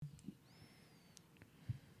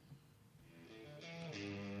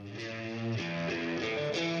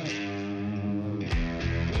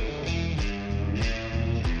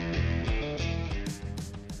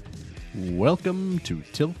Welcome to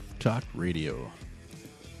Tilth Talk Radio.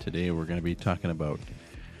 Today we're going to be talking about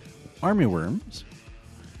army worms.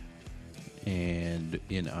 And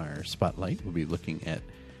in our spotlight, we'll be looking at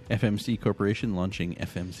FMC Corporation launching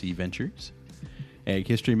FMC Ventures. Ag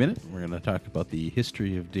History Minute, we're going to talk about the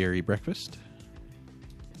history of dairy breakfast.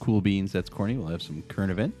 Cool Beans, That's Corny, we'll have some current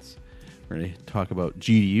events. We're going to talk about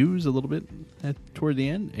GDUs a little bit toward the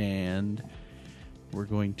end. And we're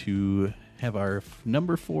going to have our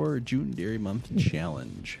number 4 June Dairy Month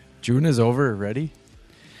Challenge. June is over already?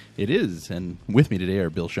 It is, and with me today are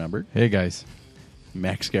Bill Schomburg. Hey, guys.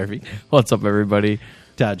 Max Garvey. What's up, everybody?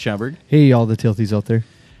 Todd Schomburg. Hey, all the Tilthies out there.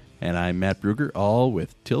 And I'm Matt Brugger, all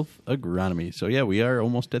with Tilth Agronomy. So, yeah, we are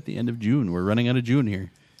almost at the end of June. We're running out of June here.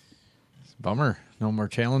 It's a bummer. No more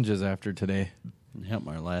challenges after today. Yep,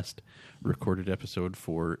 our last recorded episode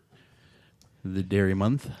for the Dairy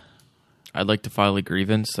Month. I'd like to file a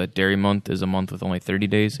grievance that Dairy Month is a month with only 30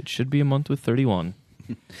 days. It should be a month with 31.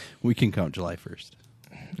 We can count July 1st.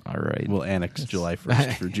 All right. We'll annex July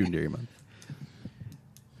 1st for June Dairy Month.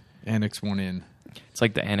 Annex one in. It's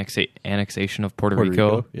like the annexation of Puerto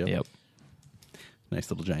Rico. Rico. Yep. Nice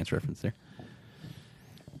little Giants reference there.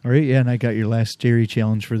 All right, yeah, and I got your last dairy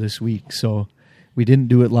challenge for this week. So we didn't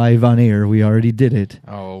do it live on air. We already did it.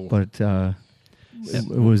 Oh. But it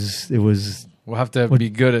was. We'll have to be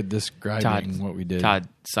good at describing what we did. Todd,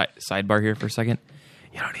 sidebar here for a second.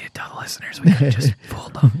 You don't need to tell the listeners. We just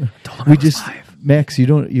fooled them. Told them We it was just live. Max,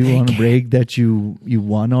 you want to brag that you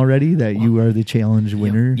won already, that you are the challenge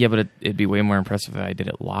winner. Yeah, but it'd be way more impressive if I did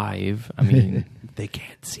it live. I mean, They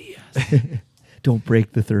can't see us. Don't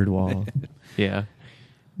break the third wall. yeah.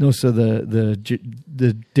 No, so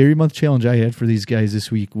the Dairy Month challenge I had for these guys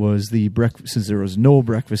this week was the breakfast. Since there was no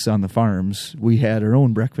breakfast on the farms, we had our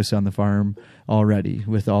own breakfast on the farm already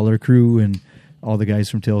with all our crew and all the guys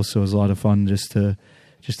from Till. So it was a lot of fun just to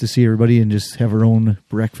see everybody and just have our own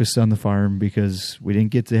breakfast on the farm because we didn't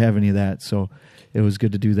get to have any of that. So it was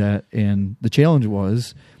good to do that. And the challenge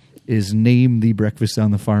is name the breakfast on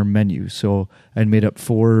the farm menu. So I'd made up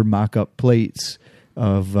 4 mock-up plates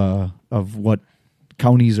of what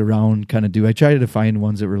counties around kind of do. I tried to find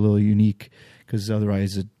ones that were a little unique because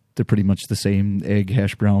otherwise they're pretty much the same: egg,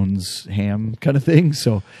 hash browns, ham kind of thing.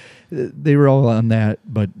 So they were all on that,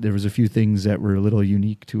 but there was a few things that were a little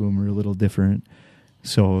unique to them or a little different.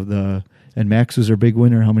 So and Max was our big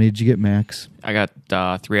winner. How many did you get, Max? I got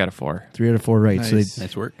 3 out of 4. 3 out of 4 right. Nice. So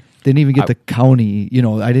Nice work. they didn't even get the county.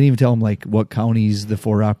 I didn't even tell them like what counties the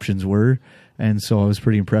 4 options were. And so it was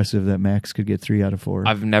pretty impressive that Max could get 3 out of 4.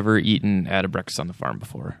 I've never eaten at a breakfast on the farm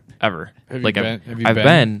before, ever. Have like you been? Have you I've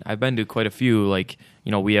been? I've been to quite a few. Like,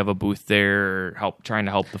 we have a booth there, trying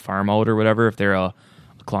to help the farm out or whatever if they're a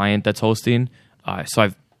client that's hosting. So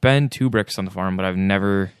I've been to breakfast on the farm, but I've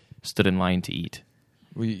never stood in line to eat.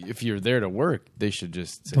 If you're there to work, they should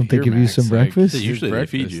just say, Don't they "Here, give you Max, some breakfast?" So usually they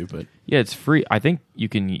breakfast. feed you, but Yeah, it's free. I think you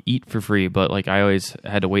can eat for free, but like I always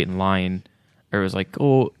had to wait in line. Or it was like,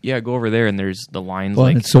 oh yeah, go over there, and there's the lines. Well,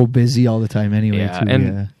 like, and it's so busy all the time anyway. yeah, too. and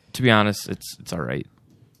Yeah. to be honest, it's all right.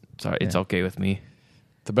 It's okay with me.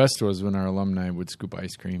 The best was when our alumni would scoop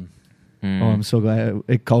ice cream. Oh, I'm so glad.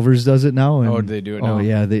 Culver's does it now. And, Oh, do they do it now? Oh,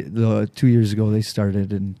 yeah. The 2 years ago they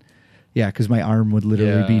started, and yeah, because my arm would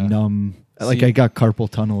literally be Yeah. numb. Like See- I got carpal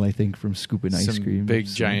tunnel, I think, from scooping ice Some cream. big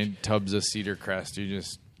So- giant tubs of cedar crust you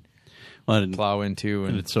just and plow into.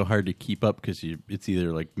 and And it's so hard to keep up because it's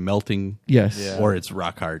either like melting Yes. Yeah. or it's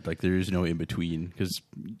rock hard. Like there is no in between because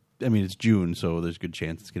it's June, so there's a good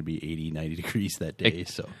chance it's going to be 80, 90 degrees that day.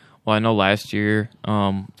 So Well, I know last year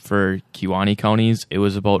for Kewaunee counties, it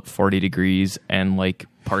was about 40 degrees and like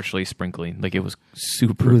partially sprinkling. Like it was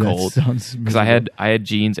super Ooh, that cold. sounds Because I had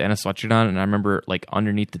jeans and a sweatshirt on, and I remember like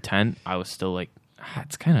underneath the tent, I was still like,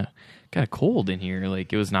 it's kind of cold in here.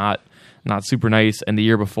 Like it was not super nice. And the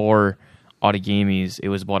year before Outagamie's, it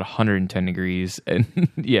was about 110 degrees, and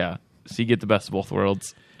yeah, so you get the best of both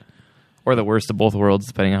worlds, or the worst of both worlds,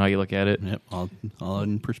 depending on how you look at it. yep, all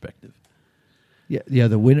in perspective. Yeah.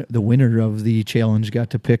 The winner of the challenge got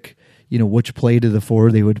to pick, which plate of the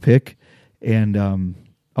 4 they would pick, and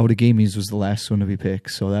Outagamie's was the last one to be picked.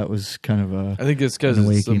 So that was kind of a. I think it's because an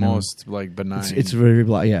it's the awakening of- most like benign. It's very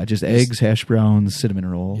just eggs, hash browns, cinnamon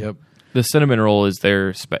roll. Yep. The cinnamon roll is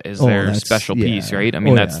their That's- special yeah. piece, right? I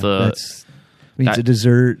mean, Oh, that's yeah. it's a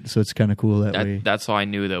dessert, so it's kind of cool that way. that's how I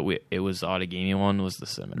knew that it was the Outagamie one was the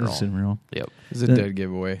cinnamon The roll. cinnamon roll. Yep, It's a The- dead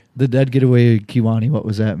giveaway. The dead getaway Kewaunee, what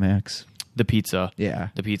was that, Max? the pizza. Yeah.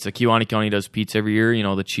 The pizza. Kewaunee County does pizza every year.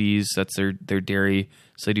 The cheese, that's their dairy,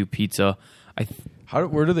 so they do pizza.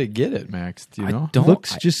 Where do they get it, Max? Do you know? don't.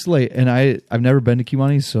 Looks just like, and I've never been to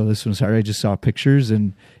Kewaunee, so this one's hard. I just saw pictures,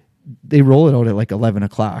 and they roll it out at like 11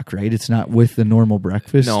 o'clock, right? It's not with the normal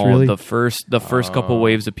breakfast. No, really? the first couple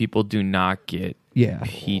waves of people do not get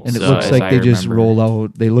pizza. And it looks as like I they just remember. roll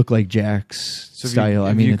out. They look like Jack's So if you- style.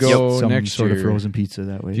 I if mean, you it's go some next sort of year- frozen pizza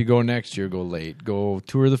that way. If you go next year, go late. Go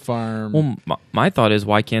tour the farm. Well, my thought is,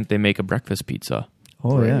 why can't they make a breakfast pizza?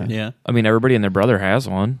 oh Right. yeah. Yeah. I mean, everybody and their brother has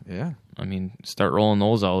one. Yeah, I mean, start rolling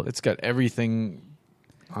those out. it's got everything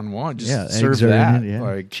on one. Just Yeah, serve eggs are in that. it, yeah.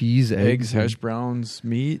 Like Cheese, eggs, eggs, hash browns,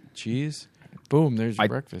 meat, cheese. Boom, there's your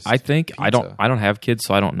breakfast. I think I Pizza. don't have kids,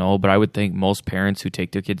 so I don't know, but I would think most parents who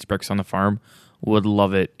take their kids breakfast on the farm would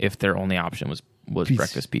love it if their only option was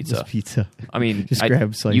breakfast pizza. Was pizza. I mean, Just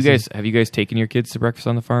grab slices. have you guys taken your kids to breakfast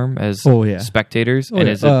on the farm as Oh, yeah. spectators? Oh, and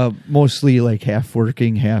yeah. is it Mostly like half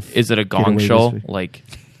working, half. is it a gong getaway show? this way. Like,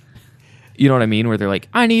 you know what I mean? Where they're like,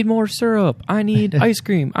 I need more syrup, I need ice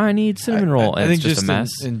cream, I need cinnamon roll, I and think it's just a mess.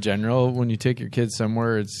 In general, when you take your kids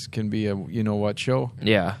somewhere, it's can be a you know what show.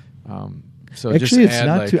 Yeah. So just Actually, it's add,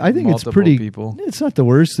 not like, too. I think it's multiple pretty. people. It's not the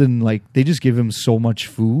worst. And like they just give him so much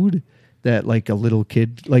food that like a little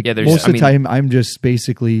kid. Like Yeah, there's- most I of the mean- time, I'm just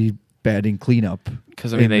basically batting cleanup.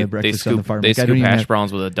 Because I mean, in the they breakfast on the scoop farm. they Like, I don't scoop even hash have-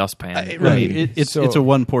 browns with a dustpan. Right. It's So- a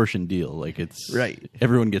one portion deal. Like it's Right.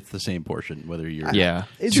 Everyone gets the same portion, whether you're Yeah.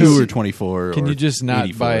 It's 2 just- or 24. Can or you just not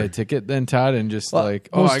 84. buy a ticket then, Todd, and just Well, like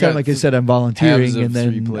most I of the time, got like I said, I'm volunteering, halves of and 3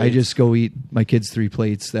 then I plates. just go eat my kids 3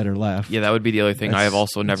 plates that are left. Yeah, that would be the other thing. I have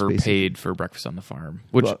also That's never basic. paid for breakfast on the farm,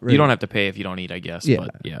 which Well, you right. don't have to pay if you don't eat, I guess. Yeah.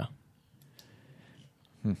 But yeah.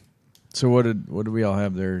 So what did we all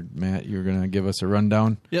have there, Matt? You're gonna give us a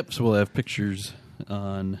rundown. Yep. So we'll have pictures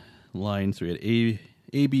online. So we had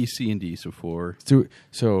A, B, C, and D. So four. So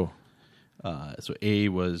So A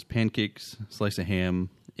was pancakes, slice of ham,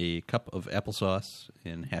 a cup of applesauce,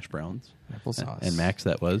 and hash browns. applesauce And Max,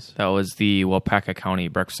 that was. That was the Wapaka County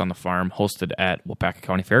Breakfast on the Farm hosted at Wapaka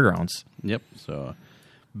County Fairgrounds. Yep. So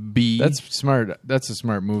B. That's smart. That's a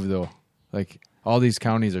smart move, though. Like all these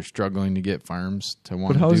counties are struggling to get farms to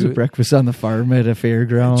want But how to is do it breakfast on the farm at a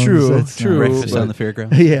fairground? True, That's true. breakfast but- on the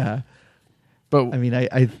fairground. yeah. But I mean,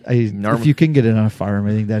 I Norm- if you can get it on a farm,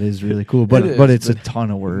 I think that is really cool. But It is, but it's a but- ton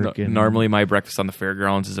of work. and Normally, my breakfast on the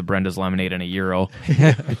fairgrounds is a Brenda's lemonade and a gyro.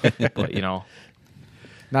 But you know,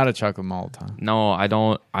 not a chocolate malt, huh? no, I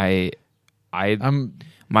don't. I'm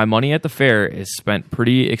My money at the fair is spent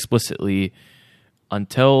pretty explicitly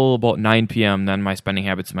until about 9 p.m. Then my spending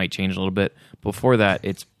habits might change a little bit. Before that,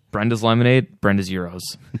 it's Brenda's lemonade, Brenda's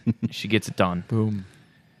gyros. She gets it done. boom.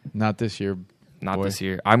 Not this year. Not Boy. this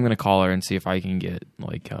year. I'm gonna call her and see if I can get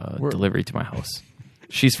like Where- delivery to my house.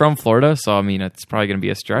 She's from Florida, so I mean it's probably gonna be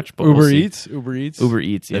a stretch. But Uber we'll see. Eats. Uber Eats. Uber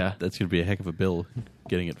Eats, yeah. That's going to be a heck of a bill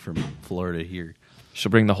getting it from Florida here. She'll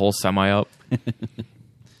bring the whole semi up.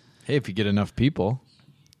 Hey, if you get enough people,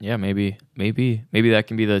 Yeah, maybe that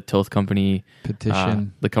can be the Tilth Company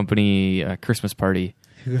petition. the company Christmas party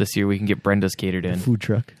this year. We can get Brenda's catered in. food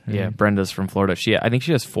truck. Yeah, Brenda's from Florida. I think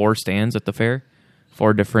she has 4 stands at the fair,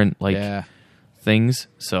 4 different yeah. things.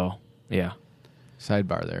 So yeah,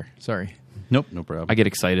 Sidebar there. Sorry. Nope, no problem. I get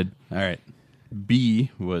excited. All right.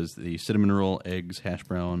 B was the cinnamon roll, eggs, hash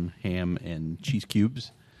brown, ham, and cheese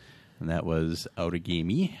cubes. And that was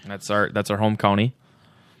Outagamie. That's our home county.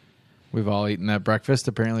 We've all eaten that breakfast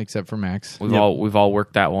apparently, except for Max. We've Yep. all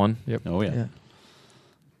worked that one. Yep. Oh, yeah. Yeah.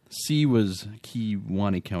 C was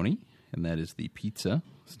Kewaunee County, and that is the pizza.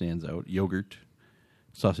 Stands out. Yogurt,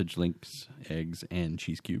 sausage links, eggs, and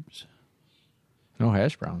cheese cubes. No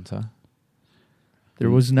hash browns, huh? There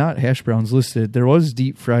was not hash browns listed. There was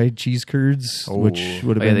deep fried cheese curds, Oh. which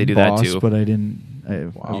would have Oh, yeah, been they do that boss, too. but I didn't. I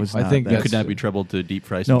Wow. was I not think that. You That's- could not be troubled to deep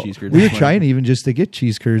fry some No, cheese curds. we were this morning. trying even just to get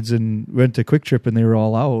cheese curds and went to Quick Trip and they were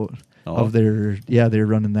all out Oh. of their. Yeah, they're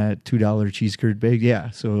running that $2 cheese curd bag. Yeah,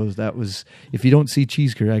 so that was if you don't see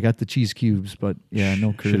cheese curd, I got the cheese cubes, but yeah,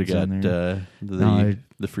 no Should have curds got on there.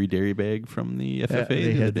 the free dairy bag from the FFA. they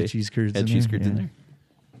the had other the day. cheese curds Had in cheese there, curds in yeah. there.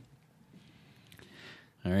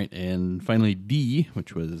 All right, and finally D,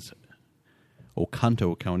 which was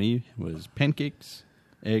Oconto County, was pancakes,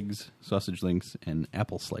 eggs, sausage links, and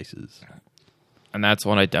apple slices. And that's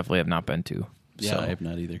one I definitely have not been to. Yeah, So I have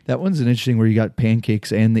not either. That one's an interesting where you got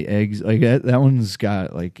pancakes and the eggs. Like that one's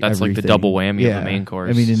got like That's like the everything. double whammy of the main course.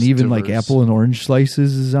 I mean, and even like Diverse. apple and orange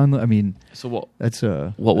slices is on the. I mean, So what that's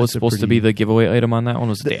a was that's a supposed to pretty- be the giveaway item on that one?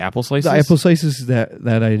 Was it the apple slices? The apple slices that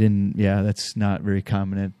I didn't. Yeah, that's not very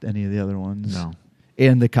common at any of the other ones. No.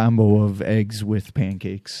 And the combo of eggs with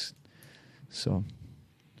pancakes. So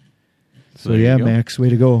there you yeah, go. Max, way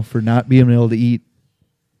to go for not being able to eat,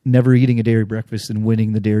 never eating a dairy breakfast and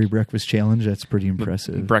winning the dairy breakfast challenge. That's pretty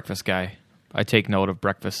impressive. Breakfast guy. I take note of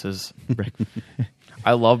breakfasts. Brec-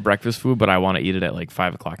 I love breakfast food, but I want to eat it at like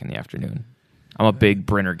 5 o'clock in the afternoon. I'm a big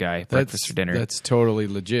Brenner guy. Breakfast or dinner. That's totally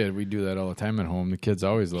legit. We do that all the time at home. The kids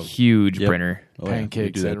always love Huge Yep. Brenner. Oh, yeah, we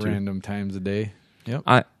pancakes do that at too. random times a day. Yep.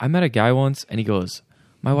 I met a guy once, and he goes,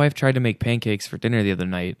 "My wife tried to make pancakes for dinner the other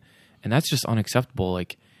night, and that's just unacceptable.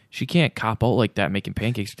 Like, she can't cop out like that making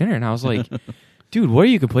pancakes for dinner." And I was like, "Dude, what are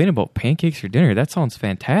you complaining about pancakes for dinner? That sounds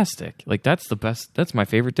fantastic. Like, that's the best. That's my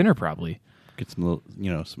favorite dinner, probably." Get some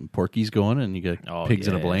little, some porkies going, and you get Oh, pigs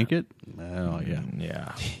in a yeah. blanket. Oh yeah,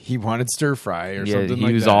 Yeah. He wanted stir fry or Yeah, something he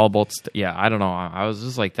like was that. all about. Yeah, I don't know. I was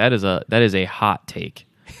just like, that is a hot take.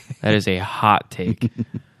 That is a hot take.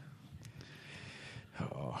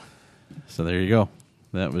 So there you go.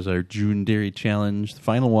 That was our June Dairy Challenge, the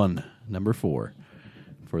final one, number 4,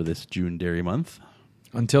 for this June Dairy month.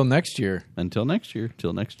 Until next year. Until next year,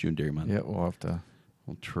 till next June Dairy month. Yeah, we'll have to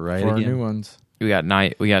We'll try for it our again. new ones. We got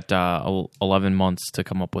 11 months to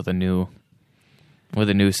come up with a new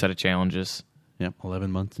set of challenges. Yep,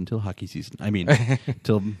 11 months until hockey season. I mean,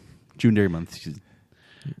 till June Dairy month season.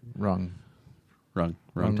 Wrong. Wrong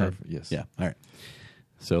Wrong time. ref- yes. Yeah. All right.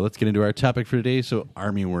 So let's get into our topic for today. So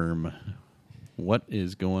army worm. What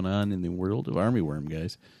is going on in the world of army worm,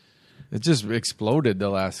 guys? It just exploded the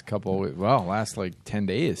last last like 10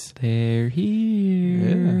 days. They're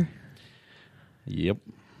here. Yep.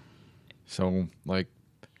 So, like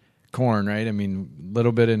corn, right? I mean, a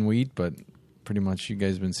little bit in wheat, but pretty much you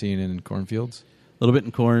guys been seeing it in cornfields. A little bit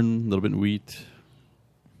in corn, a little bit in wheat.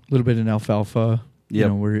 A little bit in alfalfa.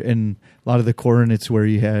 Yep. Where in a lot of the corn, it's where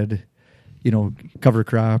you had, cover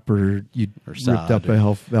crop or you Or ripped sod up or- a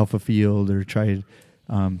alfalfa field or tried,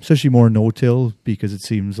 especially more no-till because it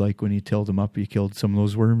seems like when you tilled them up, you killed some of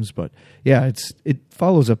those worms. But yeah, it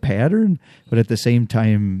follows a pattern, but at the same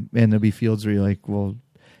time, and there'll be fields where you're like, well,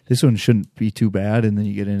 this one shouldn't be too bad, and then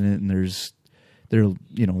you get in it and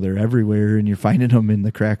they're everywhere, and you're finding them in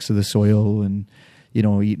the cracks of the soil and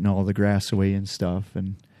eating all the grass away and stuff.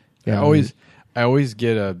 And yeah, I always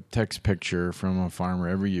get a text picture from a farmer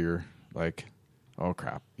every year, like, oh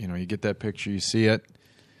crap, you get that picture, you see it,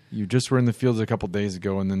 you just were in the fields a couple days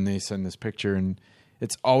ago, and then they send this picture, and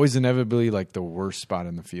it's always inevitably like the worst spot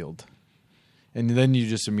in the field, and then you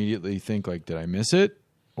just immediately think like, did I miss it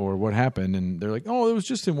or what happened? And they're like, oh, it was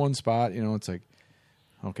just in one spot. It's like,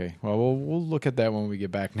 okay, well we'll look at that when we get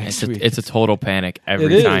back next week. It's a total panic It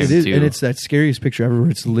every is. time it is, too. and it's that scariest picture ever where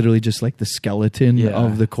it's literally just like the skeleton Yeah.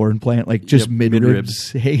 of the corn plant, like just Yep,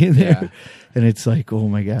 mid-ribs hanging there. Yeah. And it's like, oh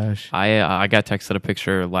my gosh. I got texted a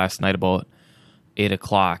picture last night about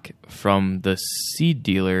 8:00 from the seed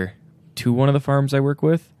dealer to one of the farms I work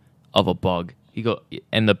with of a bug.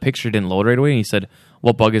 And the picture didn't load right away. And he said,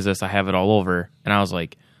 "What bug is this? I have it all over." And I was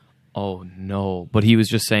like, "Oh no!" But he was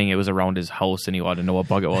just saying it was around his house, and he wanted to know what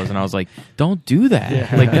bug it was. And I was like, "Don't do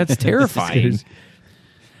that! Like that's terrifying."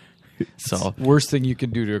 So Worst thing you can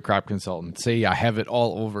do to a crop consultant, say I have it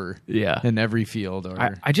all over yeah, in every field.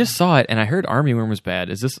 Or I just saw it and I heard armyworm was bad.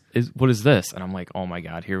 What is this? And I'm like, oh my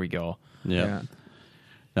god, here we go. Yeah.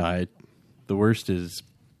 No, the worst is,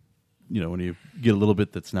 when you get a little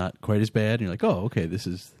bit that's not quite as bad, and you're like, oh, okay, this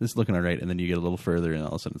is looking all right, and then you get a little further, and all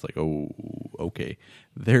of a sudden it's like, oh, okay,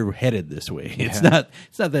 they're headed this way. Yeah. It's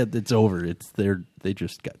not that it's over. It's they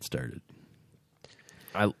just got started.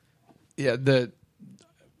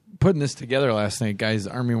 Putting this together last night, guys,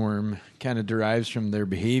 armyworm kind of derives from their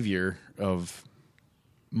behavior of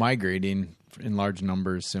migrating in large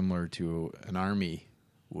numbers, similar to an army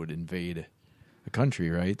would invade a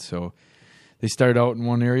country, right? So they start out in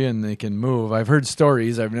one area and they can move. I've heard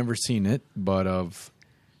stories, I've never seen it, but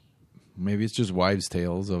maybe it's just wives'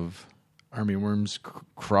 tales of armyworms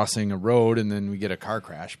crossing a road, and then we get a car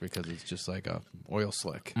crash because it's just like a oil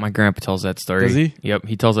slick. My grandpa tells that story. Does he? Yep,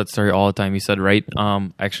 he tells that story all the time. He said right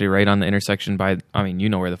on the intersection you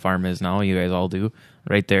know where the farm is now. You guys all do.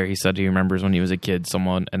 Right there, he said he remembers when he was a kid, he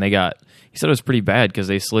said it was pretty bad because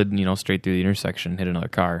they slid, straight through the intersection and hit another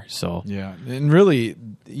car. So Yeah, and really,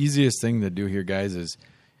 the easiest thing to do here, guys, is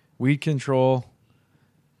weed control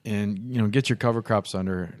and, get your cover crops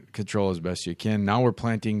under control as best you can. Now we're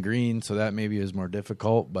planting green, so that maybe is more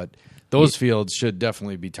difficult, but those fields should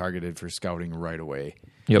definitely be targeted for scouting right away.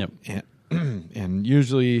 Yep. And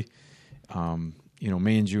usually,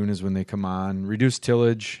 May and June is when they come on. Reduced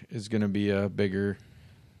tillage is going to be a bigger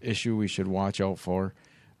issue we should watch out for.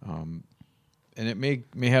 And it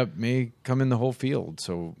may come in the whole field,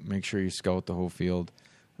 so make sure you scout the whole field.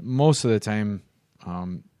 Most of the time,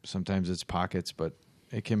 sometimes it's pockets, but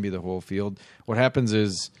it can be the whole field. What happens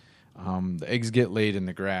is the eggs get laid in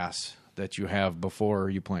the grass that you have before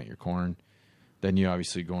you plant your corn. Then you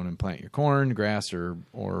obviously go in and plant your corn, grass, or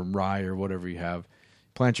rye or whatever you have.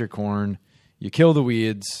 Plant your corn, you kill the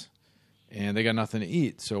weeds, and they got nothing to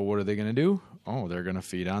eat. So what are they going to do? they're going to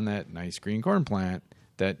feed on that nice green corn plant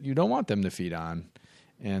that you don't want them to feed on.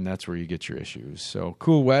 And that's where you get your issues. So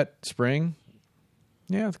cool, wet spring.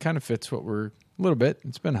 Yeah, it kind of fits what we're a little bit.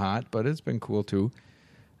 It's been hot, but it's been cool too.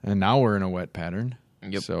 And now we're in a wet pattern.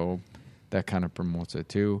 Yep. So that kind of promotes it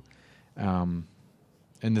too. And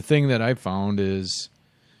the thing that I found is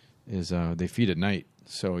they feed at night.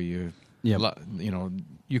 So you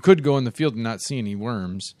could go in the field and not see any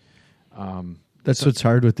worms. That's what's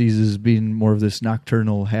hard with these is being more of this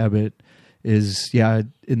nocturnal habit is,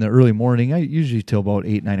 in the early morning, usually till about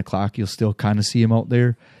 8, 9 o'clock, you'll still kind of see them out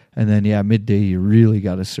there. And then, midday, you really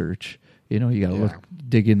got to search. You got to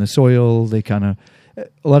dig in the soil. They kind of,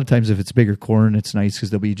 a lot of times if it's bigger corn, it's nice because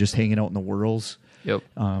they'll be just hanging out in the whorls. Yep.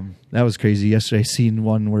 That was crazy. Yesterday I seen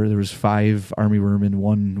one where there was 5 armyworm in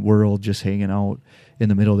one whorl just hanging out in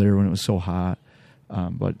the middle there when it was so hot.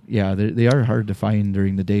 But they are hard to find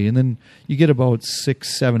during the day. And then you get about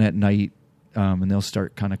 6, 7 at night, and they'll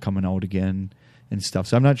start kind of coming out again and stuff.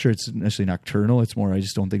 So I'm not sure it's necessarily nocturnal. It's more I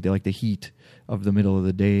just don't think they like the heat of the middle of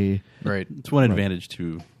the day. Right. It's one advantage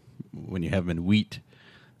to when you have them in wheat,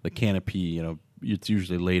 the canopy, it's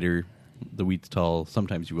usually later. The wheat's tall.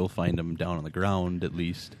 Sometimes you will find them down on the ground at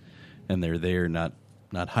least, and they're there, not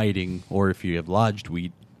hiding. Or if you have lodged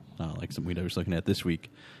wheat, like some wheat I was looking at this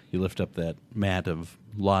week, you lift up that mat of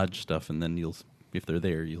lodge stuff, and then if they're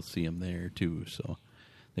there, you'll see them there too. So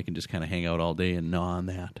they can just kind of hang out all day and gnaw on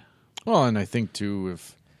that. Well, and I think too,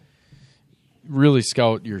 if really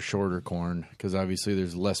scout your shorter corn, because obviously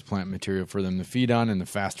there's less plant material for them to feed on, and the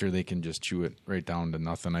faster they can just chew it right down to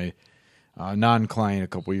nothing. A non-client a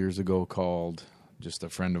couple years ago called, just a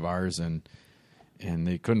friend of ours, and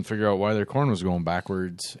they couldn't figure out why their corn was going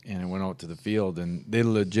backwards, and it went out to the field, and they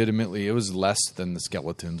legitimately, it was less than the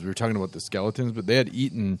skeletons. We were talking about the skeletons, but they had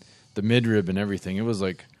eaten the midrib and everything. It was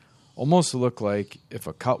like, almost looked like if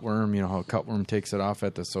a cutworm, how a cutworm takes it off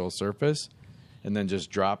at the soil surface and then just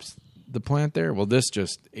drops the plant there. Well, this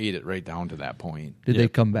just ate it right down to that point. Did they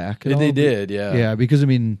come back? They did, yeah. Yeah, because,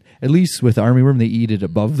 at least with armyworm, they eat it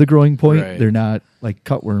above the growing point. Right. They're not like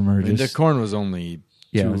cutworm or The just... corn was only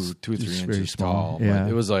two, it's 3 just very inches small. tall. Yeah. But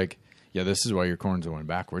it was like, this is why your corn's going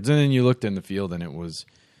backwards. And then you looked in the field, and it was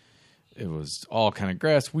all kind of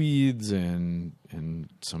grass weeds and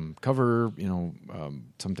some cover,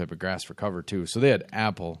 some type of grass for cover too. So they had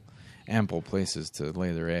ample places to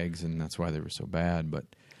lay their eggs, and that's why they were so bad. But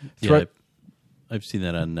I've seen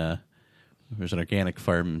that on. There's an organic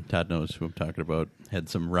farm. Todd knows who I'm talking about. Had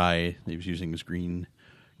some rye. He was using his green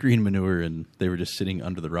manure, and they were just sitting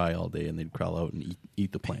under the rye all day, and they'd crawl out and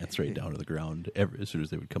eat the plants right down to the ground as soon as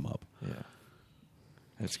they would come up. Yeah,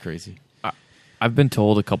 that's crazy. I've been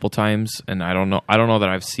told a couple times, and I don't know that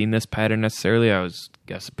I've seen this pattern necessarily. I was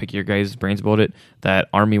pick your guys' brains about it.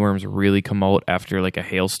 That armyworms really come out after like a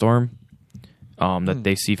hailstorm. That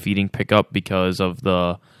they see feeding pick up because of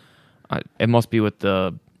the. It must be with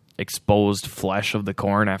the exposed flesh of the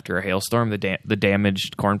corn after a hailstorm. The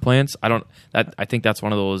damaged corn plants. I think that's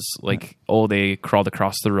one of those like they crawled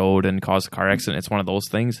across the road and caused a car accident. It's one of those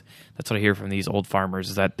things. That's what I hear from these old farmers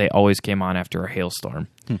is that they always came on after a hailstorm.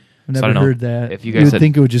 I never heard that. If you guys would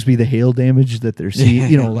think it would just be the hail damage that they're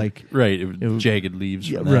seeing, like right, it was jagged leaves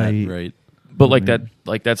from that, right. But like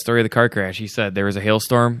that story of the car crash, he said there was a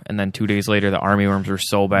hailstorm, and then 2 days later the armyworms were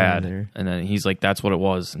so bad, and then he's like, "That's what it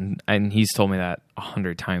was," and he's told me that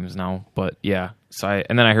 100 times now. But yeah,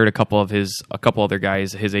 and then I heard a couple other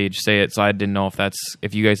guys his age say it, so I didn't know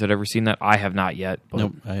if you guys had ever seen that. I have not yet. But.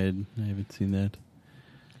 Nope, I haven't seen that.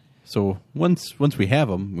 So once we have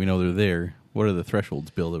them, we know they're there. What are the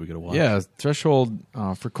thresholds, Bill, that we got to watch? Yeah, threshold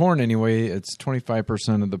for corn anyway, it's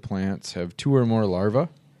 25% of the plants have 2 or more larvae.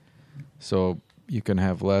 So you can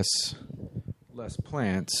have less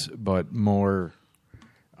plants, but more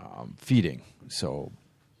feeding. So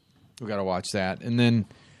we got to watch that. And then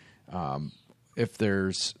if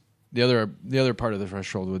there's the other part of the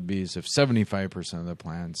threshold would be is if 75% of the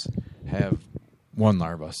plants have 1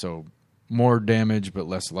 larva, so more damage but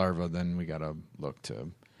less larva, then we got to look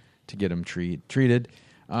to get them treated.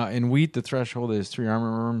 In wheat, the threshold is 3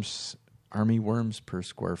 armyworms per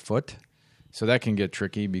square foot. So that can get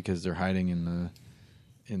tricky because they're hiding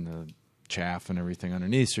in the chaff and everything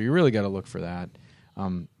underneath. So you really got to look for that.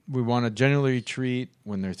 We want to generally treat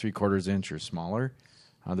when they're 3/4 inch or smaller.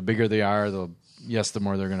 The bigger they are, the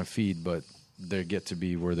more they're going to feed, but they get to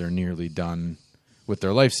be where they're nearly done with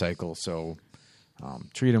their life cycle. So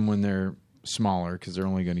treat them when they're smaller because they're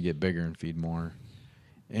only going to get bigger and feed more.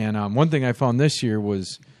 And one thing I found this year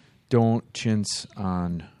was don't chintz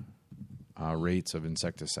on rates of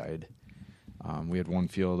insecticide. We had one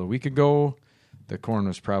field a week ago. The corn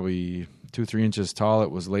was probably 2-3 inches tall.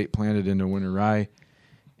 It was late planted into winter rye,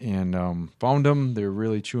 and found them. They're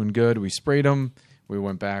really chewing good. We sprayed them. We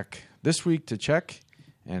went back this week to check,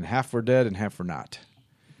 and half were dead and half were not.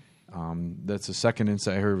 That's the second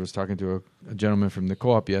insight I heard. Was talking to a gentleman from the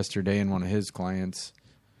co-op yesterday, and one of his clients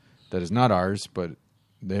that is not ours, but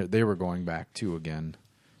they were going back too again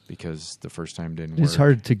because the first time didn't work. It's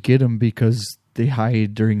hard to get them because they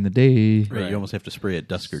hide during the day. Right. You almost have to spray at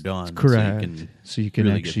dusk or dawn. Correct. So you can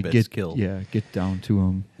really actually get best kill. Get down to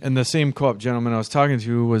them. And the same co-op gentleman I was talking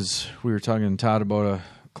to we were talking to Todd about a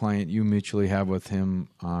client you mutually have with him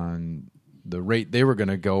on the rate they were going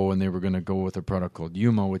to go, and they were going to go with a product called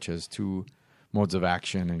Yuma, which has 2 modes of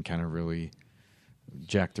action and kind of really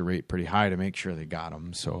jack the rate pretty high to make sure they got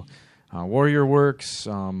them. So Warrior works,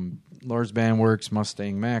 Lars Band works,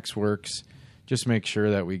 Mustang Max works. Just make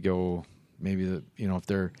sure that we go maybe if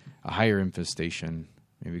they're a higher infestation,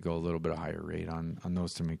 maybe go a little bit of higher rate on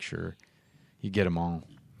those to make sure you get them all.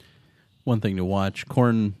 One thing to watch,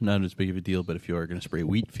 corn, not as big of a deal, but if you are going to spray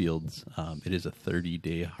wheat fields, it is a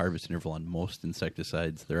 30-day harvest interval on most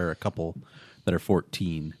insecticides. There are a couple that are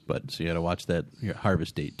 14, but so you got to watch that your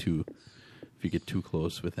harvest date too, if you get too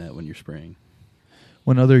close with that when you're spraying.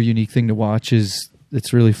 One other unique thing to watch is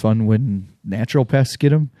it's really fun when natural pests get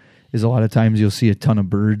them, is a lot of times you'll see a ton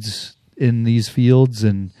of birds in these fields,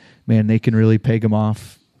 and man, they can really peg them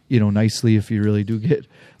off, nicely if you really do get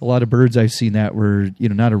a lot of birds. I've seen that where,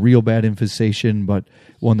 not a real bad infestation, but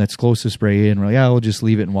one that's close to spray in. We're like, we'll just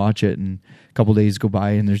leave it and watch it. And a couple days go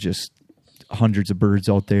by and there's just hundreds of birds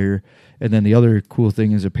out there. And then the other cool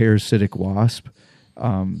thing is a parasitic wasp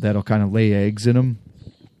that'll kind of lay eggs in them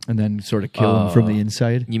and then sort of kill them from the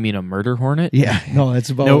inside. You mean a murder hornet? Yeah, no, that's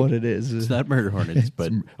about Nope. what it is. It's not murder hornets,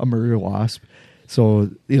 but It's a murder wasp. So,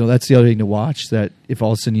 that's the other thing to watch, that if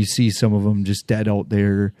all of a sudden you see some of them just dead out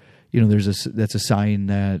there, that's a sign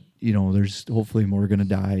that, there's hopefully more going to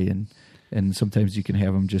die. And sometimes you can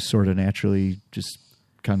have them just sort of naturally just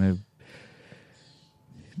kind of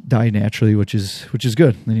die naturally, which is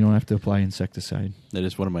good. Then you don't have to apply insecticide. that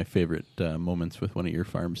is one of my favorite moments with one of your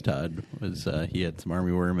farms, Todd, was he had some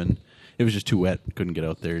armyworm, and it was just too wet. Couldn't get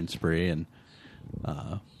out there and spray, and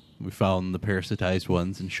we found the parasitized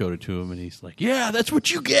ones and showed it to him, and he's like, "Yeah, that's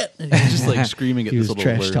what you get." And he's just like screaming at He this was little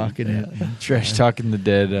trash worm. talking it. Trash talking the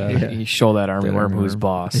dead. You show that armyworm who's armyworm.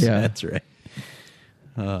 boss. Yeah. That's right.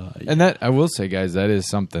 And that, I will say, guys, that is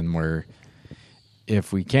something where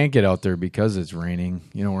if we can't get out there because it's raining,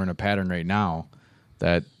 we're in a pattern right now,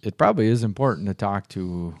 that it probably is important to talk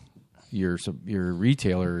to your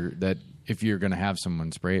retailer, that if you're going to have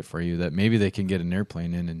someone spray it for you, that maybe they can get an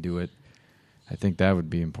airplane in and do it. I think that would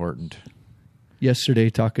be important. Yesterday,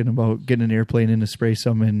 talking about getting an airplane in to spray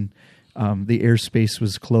some, and the airspace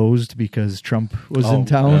was closed because Trump was in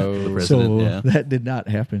town. the president, so yeah. that did not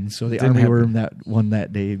happen. So the Didn't armyworm that won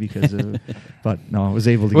that day because of, but no, I was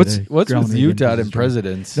able to What's get a with ground you, rig in Todd, because and of Trump.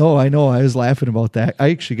 presidents? No, I know. I was laughing about that. I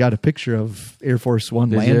actually got a picture of Air Force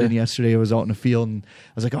One Did landing you? yesterday. I was out in the field, and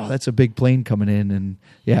I was like, "Oh, that's a big plane coming in." And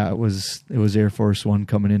yeah, it was Air Force One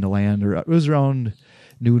coming in to land, or it was around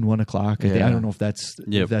noon, 1 o'clock. I think. Yeah. I don't know if that's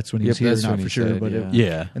Yep. if that's when he Yep, was here or that's not when for he sure. said, But yeah.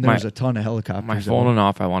 Yeah. and there was a ton of helicopters. My out. phone went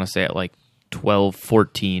off, I want to say, at like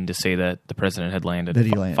 12:14 to say that the president had landed. That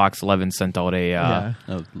he landed. Fox 11 sent out a Yeah.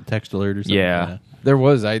 Text alert or something. Yeah. There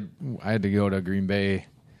was. I had to go to Green Bay,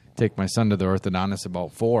 take my son to the orthodontist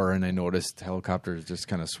about 4, and I noticed helicopters just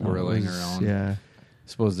kind of swirling around. Yeah.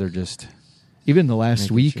 Suppose they're just. Even the last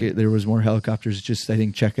Making week, sure. there was more helicopters just, I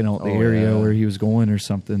think, checking out the Oh, area yeah. where he was going or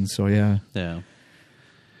something. So, yeah. Yeah.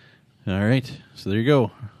 All right. So there you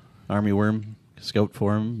go. Armyworm, scout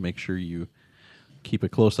for him. Make sure you keep a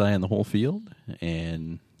close eye on the whole field.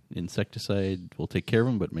 And insecticide will take care of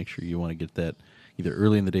them, but make sure you want to get that either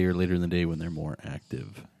early in the day or later in the day when they're more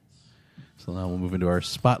active. So now we'll move into our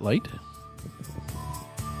spotlight.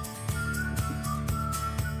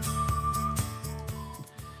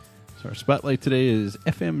 So our spotlight today is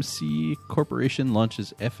FMC Corporation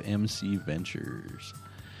launches FMC Ventures.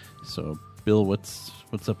 So, Bill, what's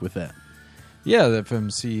up with that? Yeah, the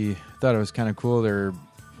FMC thought it was kind of cool. They're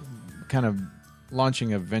kind of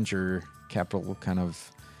launching a venture capital kind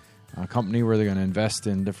of company where they're going to invest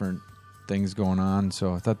in different things going on.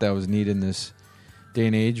 So I thought that was neat in this day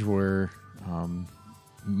and age where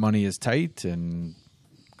money is tight and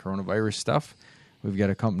coronavirus stuff. We've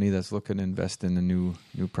got a company that's looking to invest in the new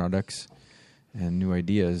products and new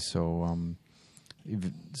ideas. So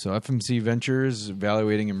FMC Ventures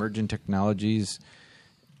evaluating emerging technologies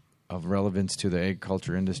of relevance to the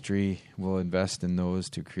agriculture industry, will invest in those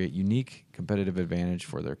to create unique competitive advantage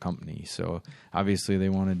for their company. So obviously they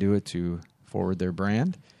want to do it to forward their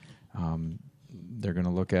brand. They're going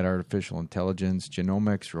to look at artificial intelligence,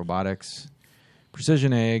 genomics, robotics,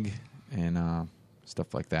 precision ag, and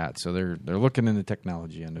stuff like that. So they're looking in the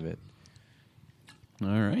technology end of it. All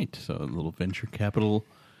right. So a little venture capital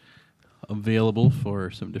available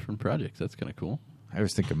for some different projects. That's kind of cool. I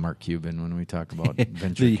always think of Mark Cuban when we talk about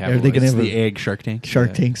venture Are capital. they gonna It's have the egg Shark Tank?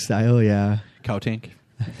 Shark Tank style, yeah. Cow Tank?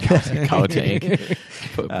 Cow tank.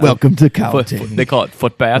 Welcome to Cow Foot- Tank. they call it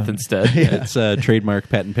foot bath instead. It's trademark,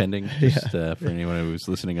 patent pending, just for anyone who's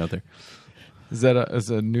listening out there. Is that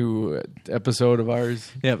a new episode of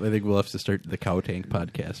ours? Yeah, I think we'll have to start the Cow Tank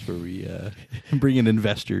podcast where we bring in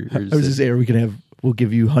investors. I was just saying, we'll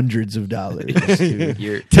give you hundreds of dollars.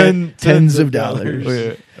 You're Tens of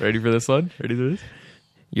dollars. ready for this one? Ready for this?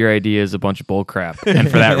 Your idea is a bunch of bull crap, and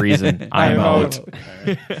for that reason, I'm out.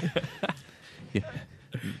 Yeah.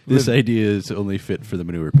 This idea is only fit for the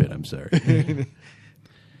manure pit. I'm sorry,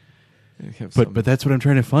 but that's what I'm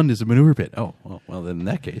trying to fund is a manure pit. Oh, well, then in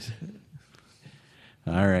that case,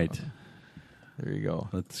 all right. There you go.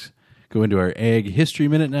 Let's go into our Ag History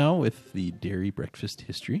Minute now with the dairy breakfast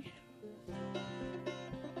history.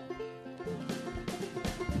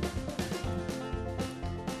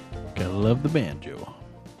 Gotta love the banjo.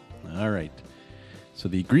 All right. So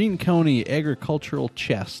the Greene County Agricultural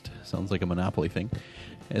Chest, sounds like a monopoly thing,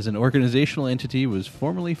 as an organizational entity was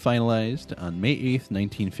formally finalized on May 8th,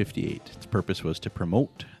 1958. Its purpose was to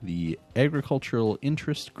promote the agricultural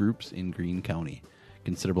interest groups in Greene County.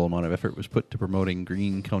 Considerable amount of effort was put to promoting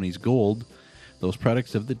Greene County's gold, those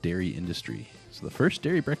products of the dairy industry. So the first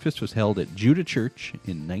dairy breakfast was held at Judah Church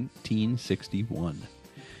in 1961.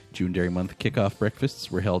 June Dairy Month kickoff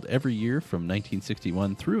breakfasts were held every year from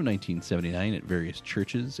 1961 through 1979 at various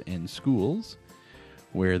churches and schools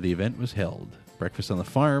where the event was held. Breakfast on the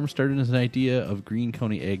Farm started as an idea of Greene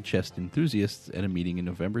County Egg Chest enthusiasts at a meeting in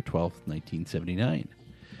November 12, 1979.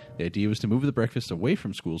 The idea was to move the breakfast away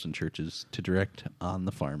from schools and churches to direct on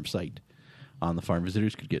the farm site. On the farm,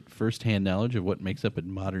 visitors could get first-hand knowledge of what makes up a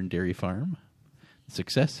modern dairy farm. The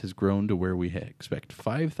success has grown to where we expect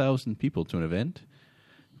 5,000 people to an event.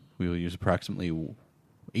 We will use approximately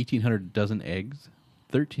 1,800 dozen eggs,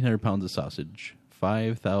 1,300 pounds of sausage,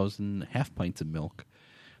 5,000 half pints of milk,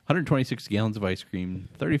 126 gallons of ice cream,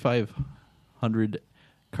 3,500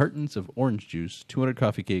 cartons of orange juice, 200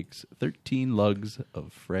 coffee cakes, 13 lugs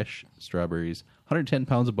of fresh strawberries, 110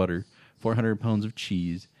 pounds of butter, 400 pounds of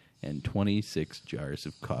cheese, and 26 jars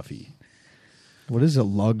of coffee. What is a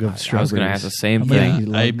lug of strawberries? I was going to ask the same How many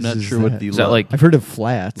thing. lugs I'm not is sure what that? the Is that like I've heard of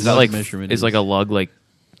flats. is that like measurement is like a lug like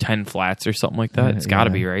 10 flats or something like that? It's got to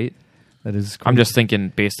Yeah. be, right? That is. I'm cool. just thinking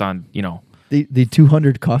based on the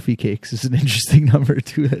 200 coffee cakes is an interesting number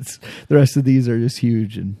too. That's the rest of these are just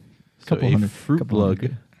huge and So couple a hundred. fruit couple lug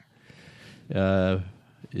hundred.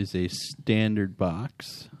 is a standard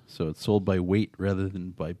box, so it's sold by weight rather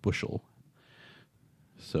than by bushel.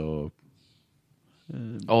 So,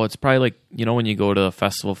 Oh, it's probably like, when you go to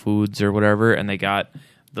Festival Foods or whatever, and they got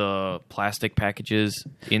the plastic packages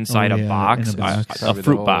inside Oh, a yeah, box, in a box. a Probably the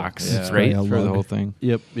fruit whole- box, yeah, right? probably a for the lug. whole thing.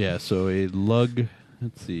 yep, yeah. So a lug.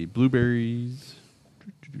 Let's see, blueberries.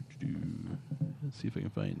 Let's see if I can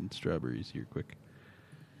find strawberries here quick.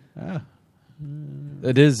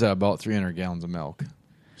 It is about 300 gallons of milk.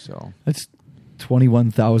 So That's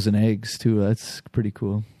 21,000 eggs too. That's pretty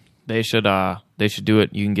cool. They should do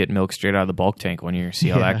it. You can get milk straight out of the bulk tank one year. See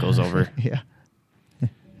how that goes over. Yeah,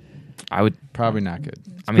 I would. probably not good.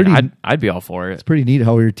 I mean, pretty- I'd be all for it. it's pretty neat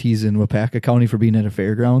how we were teasing Wapaka County for being at a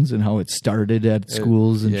fairgrounds and how it started at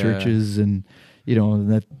schools and yeah. churches, and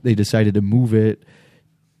that they decided to move it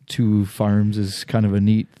to farms is kind of a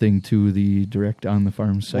neat thing too. The direct on the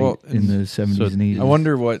farm site Well, in the 70s so and 80s. I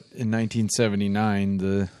wonder what in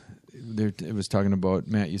 1979 it was talking about.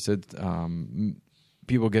 Matt, you said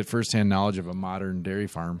people get firsthand knowledge of a modern dairy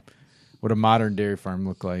farm. What a modern dairy farm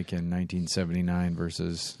looked like in 1979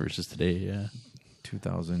 versus today, yeah.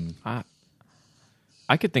 2000.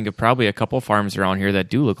 I could think of probably a couple farms around here that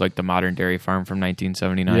do look like the modern dairy farm from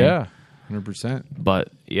 1979. Yeah, 100%. But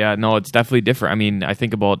yeah, no, it's definitely different. I mean, I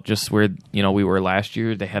think about just where we were last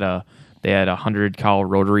year. They had a 100 cow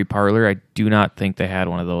rotary parlor. I do not think they had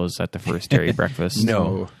one of those at the first dairy breakfast.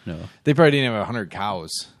 No. They probably didn't have 100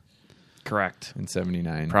 cows Correct. in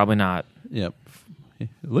 79. Probably not. Yep.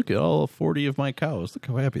 Look at all 40 of my cows. Look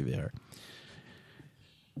how happy they are.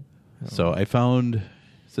 So I found, it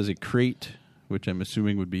says a crate, which I'm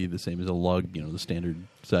assuming would be the same as a lug, the standard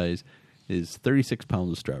size, is 36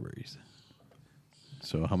 pounds of strawberries.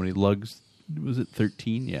 So how many lugs was it?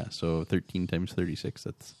 13? Yeah, so 13 times 36,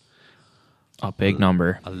 that's A big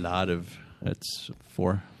number. a lot of, that's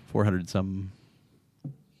 400 some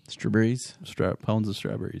Strawberries. pounds of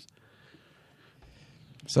strawberries.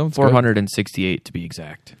 Sounds good. 468 to be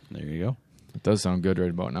exact. There you go. It does sound good right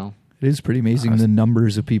about now. It is pretty amazing the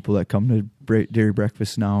numbers of people that come to dairy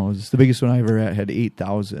breakfast now. Is the biggest one I ever had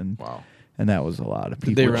 8,000. Wow. And that was a lot of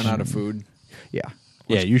people. Did they run out of food? Yeah.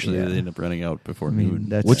 Yeah, usually they end up running out before noon.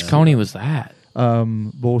 that's- Which county was that?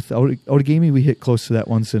 Both Outagamie, we hit close to that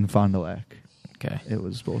once in Fond du Lac. Okay. It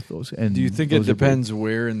was both those. And Do you think it those are depends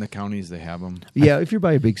where in the counties they have them? big. Yeah, if you're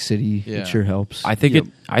by a big city, Yeah. it sure helps. I think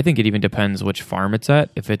it even depends which farm it's at.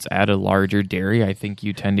 If it's at a larger dairy, I think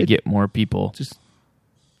you tend to get more people. Just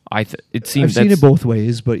It seems I've seen it both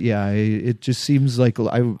ways, but yeah, it just seems like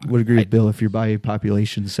I would agree with Bill. If you're by a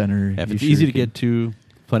population center, If you it's sure easy to can- get to,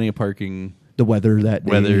 plenty of parking, the weather that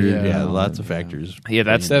day, weather, Yeah. lots of factors. Yeah,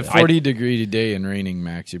 that's That 40-degree day and raining,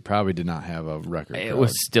 Max, you probably did not have a record It crowd.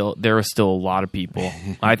 was still there was still a lot of people.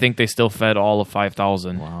 I think they still fed all of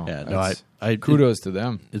 5,000. Wow. Yeah, no, That's- I kudos to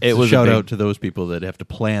them. It's It a was a shout big- out to those people that have to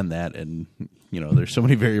plan that, and there's so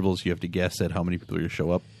many variables you have to guess at how many people are going to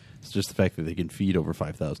show up. It's just the fact that they can feed over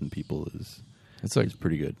 5,000 people is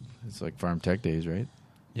pretty good. It's like Farm Tech Days, right?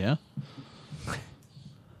 Yeah.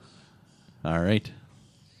 All right,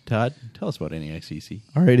 Todd, tell us about NAICC.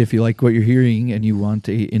 All right, if you like what you're hearing and you want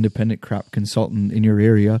a independent crop consultant in your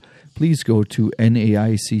area, please go to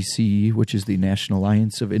NAICC, which is the National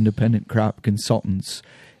Alliance of Independent Crop Consultants.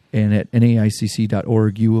 And at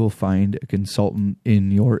naicc.org, you will find a consultant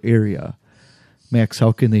in your area. Max,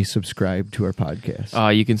 how can they subscribe to our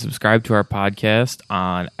podcast? You can subscribe to our podcast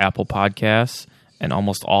on Apple Podcasts and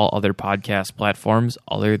almost all other podcast platforms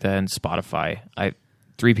other than Spotify.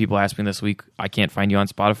 3 people asked me this week, I can't find you on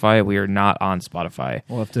Spotify. We are not on Spotify.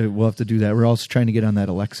 We'll have to do that. We're also trying to get on that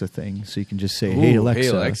Alexa thing, so you can just say, "Hey Ooh, Alexa, hey,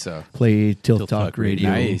 Alexa. play Tilt Talk Talk Radio."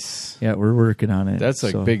 Nice. Yeah, we're working on it. That's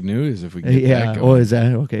like so- big news if we get that Yeah. going. Oh, is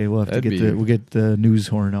that okay? We'll have to That'd get be- we'll get the news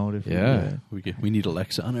horn out. If Yeah. We need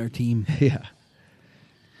Alexa on our team. Yeah.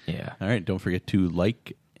 Yeah. All right, don't forget to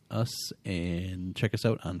like us and check us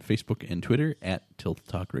out on Facebook and Twitter at Tilt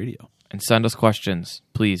Talk Radio. And send us questions,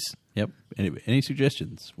 please. Yep. Any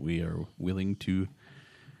suggestions? We are willing to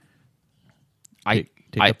I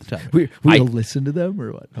take up the topic. We'll listen to them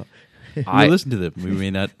or what? Oh. We'll listen to them. We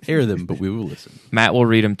may not air them, but we will listen. Matt will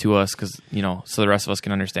read them to us because, so the rest of us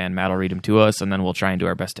can understand. Matt will read them to us, and then we'll try and do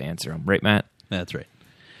our best to answer them. Right, Matt? That's right.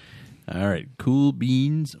 All right. Cool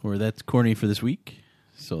beans, or that's corny for this week.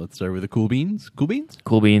 So let's start with the cool beans. Cool beans?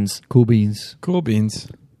 Cool beans. Cool beans. Cool beans.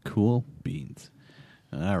 Cool beans.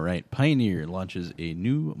 All right. Pioneer launches a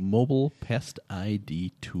new mobile pest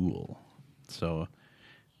ID tool. So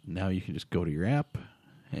now you can just go to your app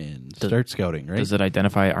and start scouting, right? Does it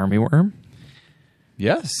identify armyworm?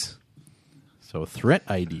 Yes. So Threat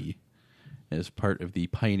ID, as part of the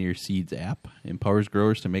Pioneer Seeds app, empowers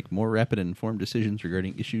growers to make more rapid and informed decisions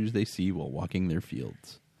regarding issues they see while walking their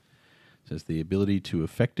fields. It has the ability to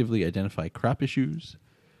effectively identify crop issues,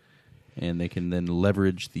 and they can then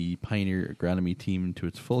leverage the Pioneer agronomy team to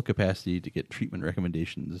its full capacity to get treatment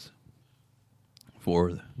recommendations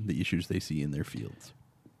for the issues they see in their fields.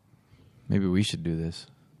 Maybe we should do this.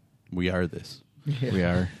 We are this. We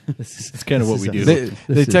are. It's kind of what we do.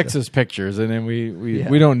 They text us pictures, and then we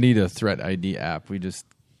don't need a Threat ID app. We just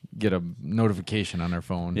get a notification on our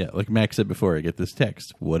phone. Yeah, like Max said before, I get this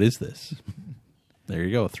text. What is this? There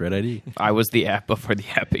you go, Threat ID. I was the app before the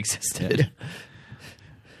app existed.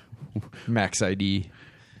 Max ID.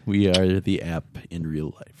 We are the app in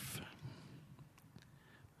real life.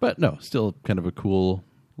 But no, still kind of a cool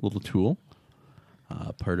little tool.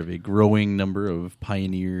 Part of a growing number of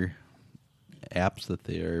Pioneer apps that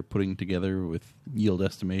they are putting together with yield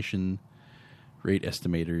estimation, rate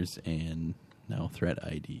estimators, and now Threat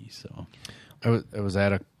ID. So I was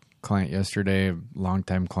at a client yesterday, a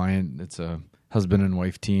longtime client. It's a husband and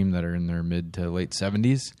wife team that are in their mid to late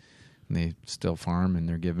 70s, and they still farm, and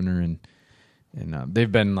they're giving her, and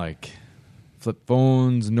they've been like flip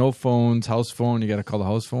phones, no phones, house phone. You got to call the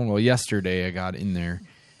house phone. Well, yesterday I got in there,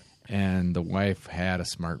 and the wife had a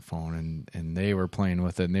smartphone, and they were playing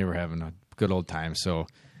with it, and they were having a good old time. So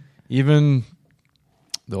even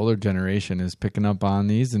the older generation is picking up on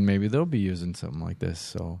these, and maybe they'll be using something like this.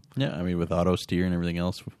 So yeah, I mean, with auto steer and everything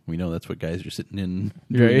else, we know that's what guys are sitting in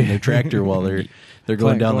Right. doing in their tractor while they're going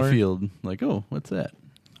Plant down the corn. field. Like, oh, what's that?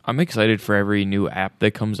 I'm excited for every new app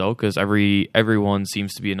that comes out because everyone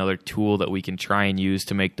seems to be another tool that we can try and use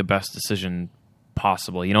to make the best decision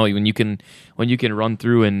possible. When you can run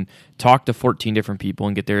through and talk to 14 different people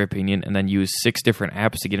and get their opinion, and then use 6 different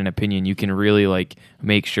apps to get an opinion, you can really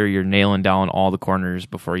make sure you're nailing down all the corners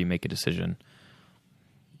before you make a decision.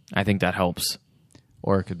 I think that helps.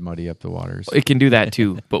 or it could muddy up the waters. It can do that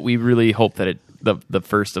too, but we really hope that the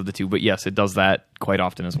first of the two. But yes, it does that quite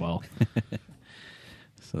often as well.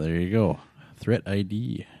 So there you go. Threat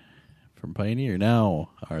ID from Pioneer. Now,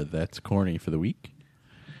 that's corny for the week.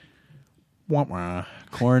 Wah, wah.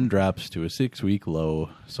 Corn drops to a 6-week low.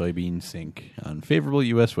 Soybeans sink on favorable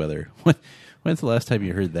U.S. weather. When's the last time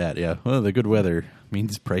you heard that? Yeah, well, the good weather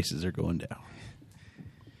means prices are going down.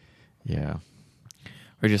 Yeah.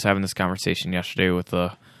 We were just having this conversation yesterday with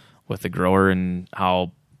the grower and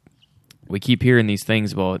how we keep hearing these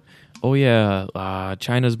things about, oh yeah,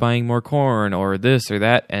 China's buying more corn or this or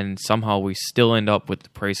that, and somehow we still end up with the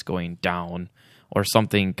price going down, or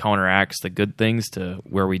something counteracts the good things to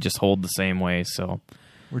where we just hold the same way. So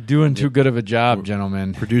We're doing too good of a job,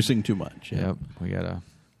 gentlemen. Producing too much. Yeah. Yep, we gotta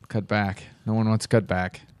cut back. No one wants to cut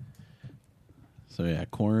back. So yeah,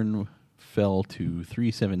 corn fell to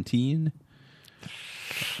 317,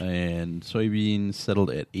 and soybeans settled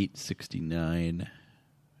at 869,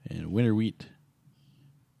 and winter wheat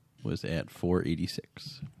was at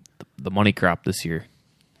 486. the money crop this year,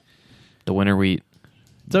 the winter wheat.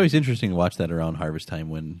 It's always interesting to watch that around harvest time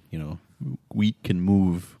when wheat can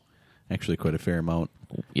move actually quite a fair amount.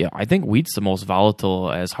 Yeah, I think wheat's the most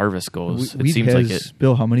volatile as harvest goes. It Wheat seems like it.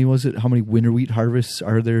 Bill, how many was it? How many winter wheat harvests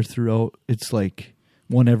are there throughout? It's like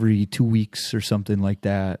one every 2 weeks or something like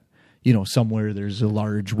that. Somewhere there's a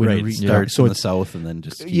large winter wheat. Starts So in the it's south and then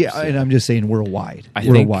just keeps, and I'm just saying worldwide. I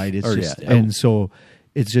think- Worldwide, it's or, just yeah. and so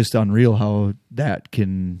it's just unreal how that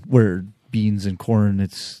can. Where beans and corn,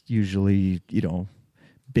 it's usually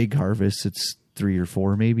big harvests. It's 3 or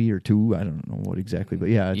 4 maybe or 2. I don't know what exactly, but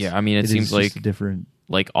yeah. Yeah, I mean, it seems is like just different.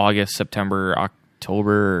 like August, September,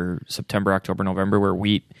 October, or September, October, November, where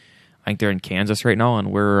wheat, I think they're in Kansas right now,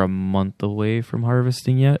 and we're a month away from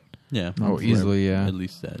harvesting yet. Yeah. Oh, easily, yeah. At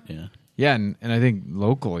least that, yeah. Yeah, and I think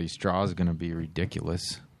locally straw is going to be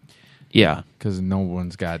ridiculous Yeah. because no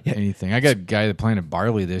one's got anything. I got a guy that planted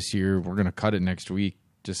barley this year. We're going to cut it next week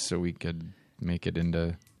just so we could make it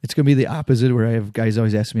into... It's going to be the opposite where I have guys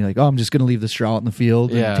always ask me like, oh, I'm just going to leave the straw out in the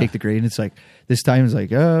field and take the grain. It's like this time it's like,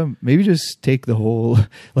 maybe just take the whole,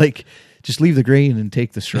 just leave the grain and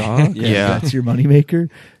take the straw. Yeah. That's your moneymaker.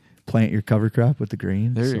 Plant your cover crop with the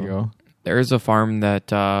grain. There you go. There's a farm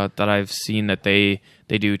that I've seen that they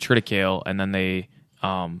do triticale, and then they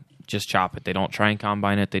just chop it. They don't try and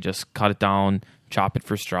combine it. They just cut it down, chop it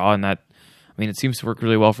for straw, and that, I mean, it seems to work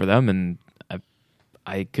really well for them, and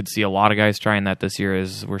I could see a lot of guys trying that this year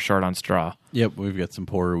as we're short on straw. Yep, we've got some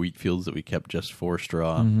poorer wheat fields that we kept just for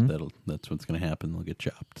straw. That's what's going to happen. They'll get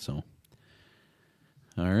chopped. So,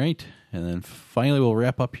 all right, and then finally we'll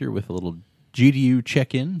wrap up here with a little GDU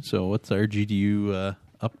check-in. So, what's our GDU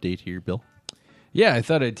update here, Bill? Yeah, I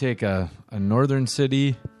thought I'd take a northern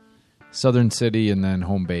city, southern city, and then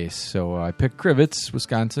home base. So I picked Crivets,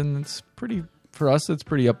 Wisconsin. It's pretty, for us, it's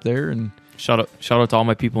pretty up there. And Shout out to all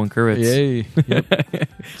my people in Crivets. yay. Yep. I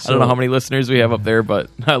don't know how many listeners we have up there, but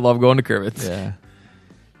I love going to Crivets. Yeah.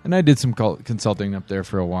 And I did some consulting up there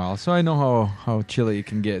for a while, so I know how chilly it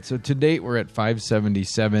can get. So to date, we're at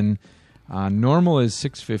 577. Normal is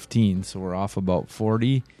 615, so we're off about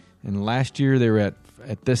 40. And last year, they were at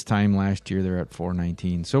this time last year, they were at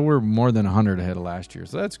 419. So we're more than 100 ahead of last year.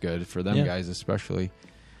 So that's good for them guys especially.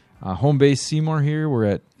 Home base Seymour here, we're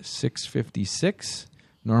at 656.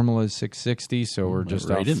 Normal is 660, so we're just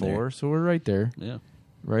right off in 4. there. So we're right there. Yeah.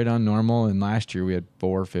 Right on normal, and last year we had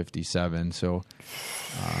 457, so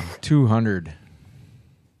 200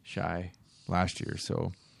 shy last year.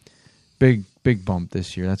 So big bump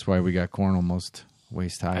this year. That's why we got corn almost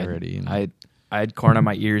waist high already. And I had corn on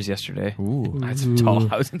my ears yesterday. ooh. I was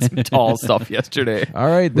in some tall stuff yesterday. All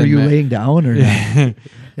right, Were then. you Matt. laying down or not?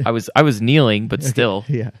 I was kneeling, but still.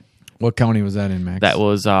 Yeah. What county was that in, Max? That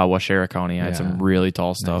was Washera County. I had Yeah. some really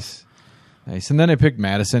tall stuff. Nice. And then I picked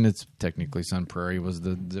Madison. It's technically Sun Prairie was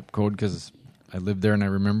the zip code because I lived there and I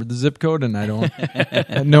remembered the zip code, and I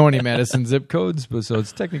don't know any Madison zip codes, but so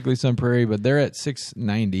it's technically Sun Prairie. But they're at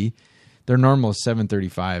 690. Their normal is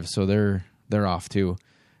 735, so they're off too,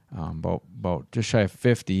 about just shy of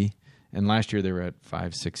 50. And last year they were at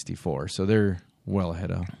 564, so they're well ahead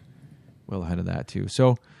of that too.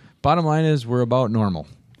 So bottom line is we're about normal.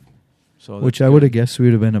 So Which I would have guessed we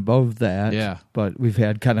would have been above that. Yeah. But we've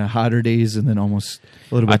had kind of hotter days and then almost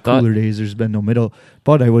a little I bit thought- cooler days. There's been no middle.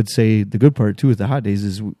 But I would say the good part, too, with the hot days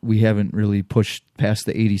is we haven't really pushed past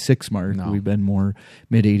the 86 mark. No. We've been more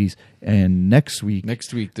mid-80s. And next week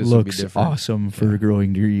Next week this will be looks different. awesome for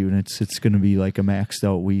growing deer units. It's going to be like a maxed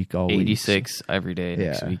out week all week. 86 every day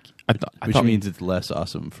next Yeah. week. I Which thought means it's less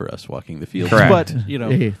awesome for us walking the fields. Correct. But,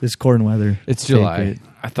 Hey, this corn weather. It's take July. it.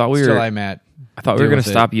 I thought we It's were July, Matt. I thought we deal were going with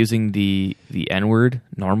to it. stop using the N word,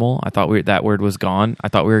 normal. I thought that word was gone. I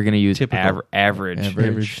thought we were going to use Typical. average.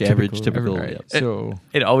 Average, typical. Right. Yep. So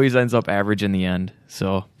It always ends up average in the end.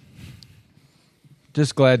 So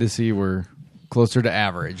just glad to see we're closer to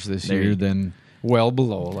average this There year you- than well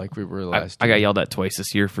below like we were last I year. got yelled at twice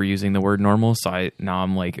this year for using the word normal. So now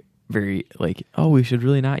I'm like very like, oh, we should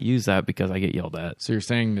really not use that because I get yelled at. So you're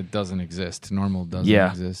saying it doesn't exist. Normal doesn't Yeah,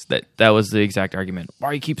 exist. that was the exact argument.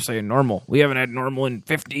 Why you keep saying normal? We haven't had normal in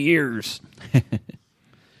 50 years.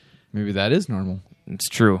 Maybe that is normal. It's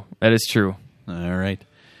true. That is true. All right.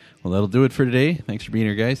 Well, that'll do it for today. Thanks for being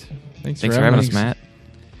here, guys. Thanks Thanks for having us, Matt.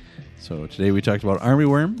 So today we talked about army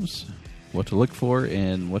worms, what to look for,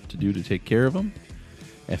 and what to do to take care of them.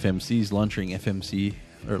 FMC's launching FMC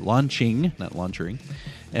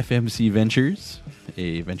Ventures,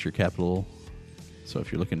 a venture capital. So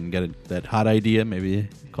if you're looking to get that hot idea, maybe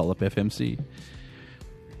call up FMC.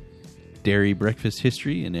 Dairy breakfast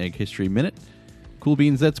history and egg history minute. Cool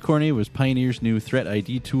Beans That's Corny was Pioneer's new threat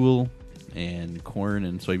ID tool, and corn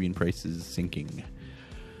and soybean prices sinking.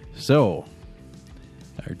 So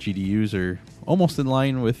our GDUs are almost in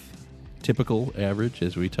line with typical average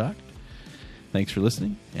as we talked. Thanks for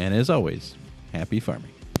listening, and as always, happy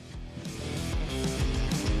farming.